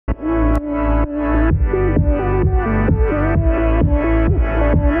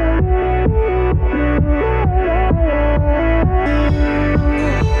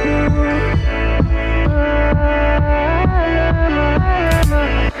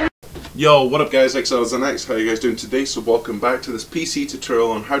Yo, what up guys, Elysian, how are you guys doing today? So welcome back to this PC tutorial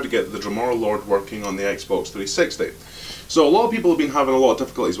on how to get the Dremora Lord working on the Xbox 360. So a lot of people have been having a lot of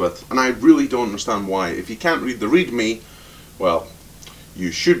difficulties with, and I really don't understand why. If you can't read the README, well,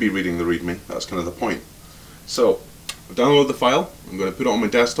 you should be reading the README, that's kind of the point. So, I've downloaded the file, I'm going to put it on my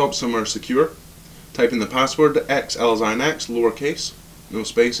desktop somewhere secure, type in the password, Elysian, lowercase, no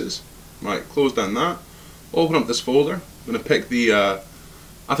spaces. Right, close down that, open up this folder, I'm going to pick the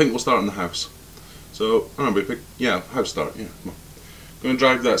I think we'll start in the house. So, I don't know, we pick, yeah, house start, yeah, come on. I'm going to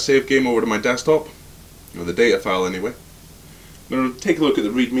drag that save game over to my desktop, or the data file anyway. I'm going to take a look at the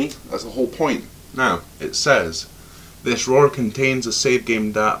README, that's the whole point. Now, it says, this RAR contains a save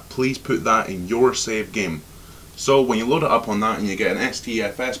game data, please put that in your save game. So, when you load it up on that and you get an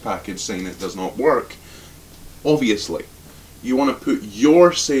STFS package saying it does not work, obviously, you want to put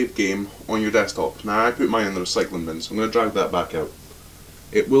your save game on your desktop. Now, I put mine in the recycling bin, so I'm going to drag that back out.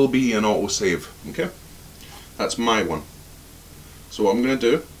 It will be an autosave, okay? That's my one. So what I'm going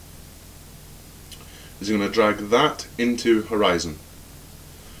to do is I'm going to drag that into Horizon.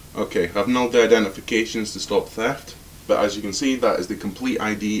 Okay, I've nulled the identifications to stop theft, but as you can see, that is the complete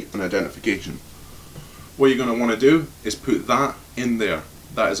ID and identification. What you're going to want to do is put that in there.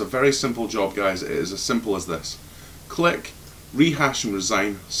 That is a very simple job, guys. It is as simple as this. Click, rehash and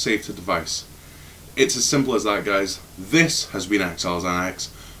resign, save to device. It's as simple as that, guys. This has been Elysian.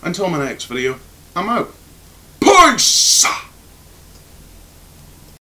 Until my next video, I'm out. Peace!